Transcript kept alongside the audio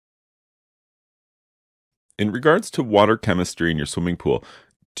In regards to water chemistry in your swimming pool,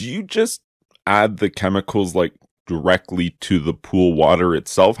 do you just add the chemicals like directly to the pool water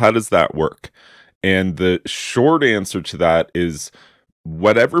itself? How does that work? And the short answer to that is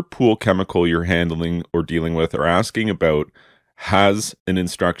whatever pool chemical you're handling or dealing with or asking about has an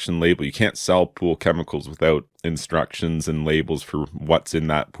instruction label. You can't sell pool chemicals without instructions and labels for what's in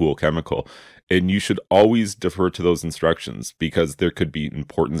that pool chemical. And you should always defer to those instructions because there could be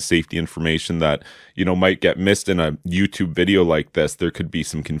important safety information that, might get missed in a YouTube video like this. There could be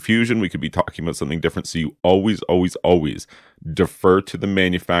some confusion. We could be talking about something different. So you always, always, always defer to the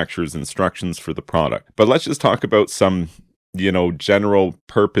manufacturer's instructions for the product. But let's just talk about some general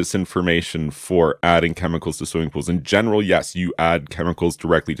purpose information for adding chemicals to swimming pools. In general, yes, you add chemicals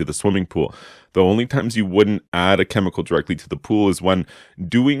directly to the swimming pool. The only times you wouldn't add a chemical directly to the pool is when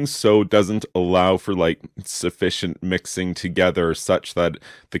doing so doesn't allow for sufficient mixing together such that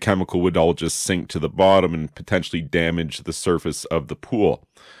the chemical would all just sink to the bottom and potentially damage the surface of the pool.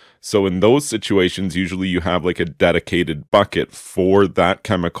 So in those situations, usually you have a dedicated bucket for that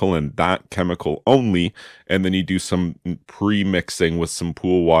chemical and that chemical only, and then you do some pre-mixing with some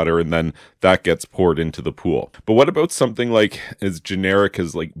pool water, and then that gets poured into the pool. But what about something as generic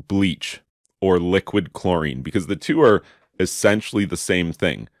as bleach or liquid chlorine? Because the two are essentially the same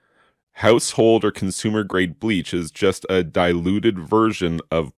thing. Household or consumer grade bleach is just a diluted version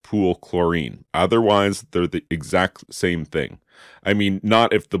of pool chlorine. Otherwise, they're the exact same thing. I mean,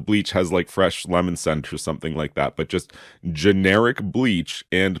 not if the bleach has fresh lemon scent or something like that, but just generic bleach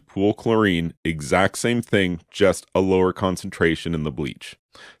and pool chlorine, exact same thing, just a lower concentration in the bleach.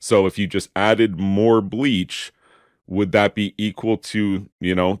 So if you just added more bleach, would that be equal to,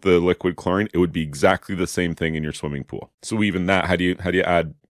 the liquid chlorine? It would be exactly the same thing in your swimming pool. So even that, how do you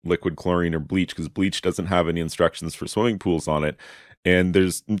add liquid chlorine or bleach? Because bleach doesn't have any instructions for swimming pools on it. And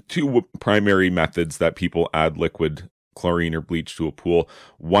there's two primary methods that people add liquid chlorine or bleach to a pool.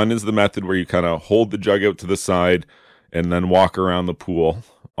 One is the method where you kind of hold the jug out to the side and then walk around the pool,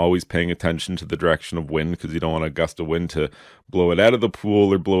 always paying attention to the direction of wind because you don't want a gust of wind to blow it out of the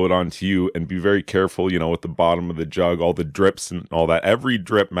pool or blow it onto you. And be very careful, with the bottom of the jug, all the drips and all that. Every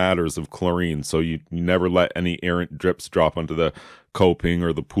drip matters of chlorine, so you never let any errant drips drop onto the coping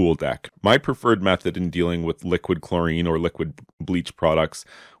or the pool deck. My preferred method in dealing with liquid chlorine or liquid bleach products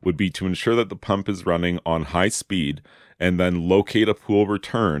would be to ensure that the pump is running on high speed and then locate a pool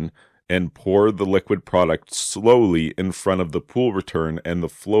return and pour the liquid product slowly in front of the pool return, and the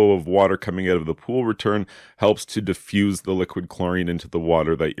flow of water coming out of the pool return helps to diffuse the liquid chlorine into the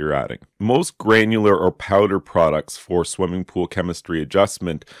water that you're adding. Most granular or powder products for swimming pool chemistry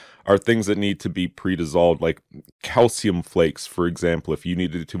adjustment are things that need to be pre-dissolved, like calcium flakes, for example. If you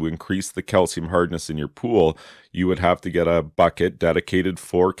needed to increase the calcium hardness in your pool, you would have to get a bucket dedicated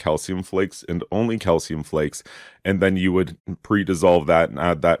for calcium flakes and only calcium flakes, and then you would pre-dissolve that and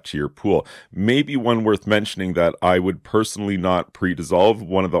add that to your pool. Maybe one worth mentioning that I would personally not pre-dissolve.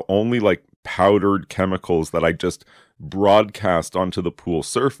 One of the only powdered chemicals that I just broadcast onto the pool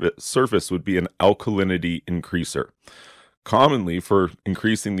surface would be an alkalinity increaser. Commonly, for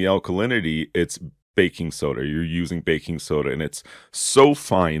increasing the alkalinity, it's baking soda. You're using baking soda, and it's so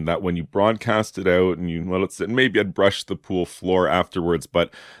fine that when you broadcast it out and you let it sit, maybe I'd brush the pool floor afterwards,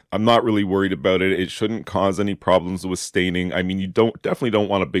 but I'm not really worried about it. It shouldn't cause any problems with staining. I mean, you definitely don't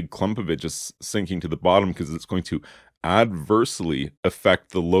want a big clump of it just sinking to the bottom because it's going to adversely affect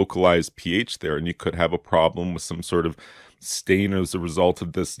the localized pH there, and you could have a problem with some sort of stain as a result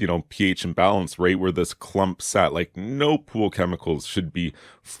of this, pH imbalance, right where this clump sat. No pool chemicals should be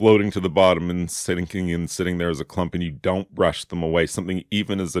floating to the bottom and sitting there as a clump, and you don't brush them away. Something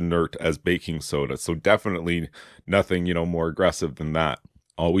even as inert as baking soda. So definitely nothing, more aggressive than that.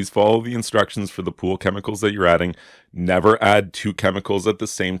 Always follow the instructions for the pool chemicals that you're adding. Never add two chemicals at the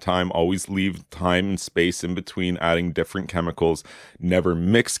same time. Always leave time and space in between adding different chemicals. Never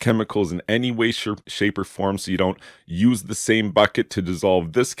mix chemicals in any way, shape, or form, so you don't use the same bucket to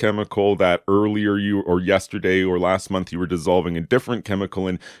dissolve this chemical that earlier or yesterday or last month you were dissolving a different chemical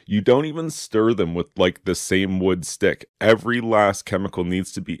in. You don't even stir them with the same wood stick. Every last chemical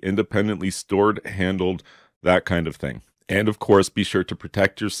needs to be independently stored, handled, that kind of thing. And of course, be sure to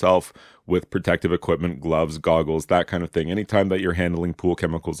protect yourself with protective equipment, gloves, goggles, that kind of thing. Anytime that you're handling pool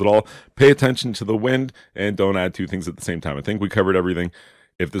chemicals at all, pay attention to the wind and don't add two things at the same time. I think we covered everything.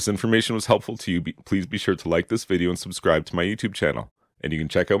 If this information was helpful to you, please be sure to like this video and subscribe to my YouTube channel. And you can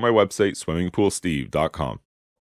check out my website, swimmingpoolsteve.com.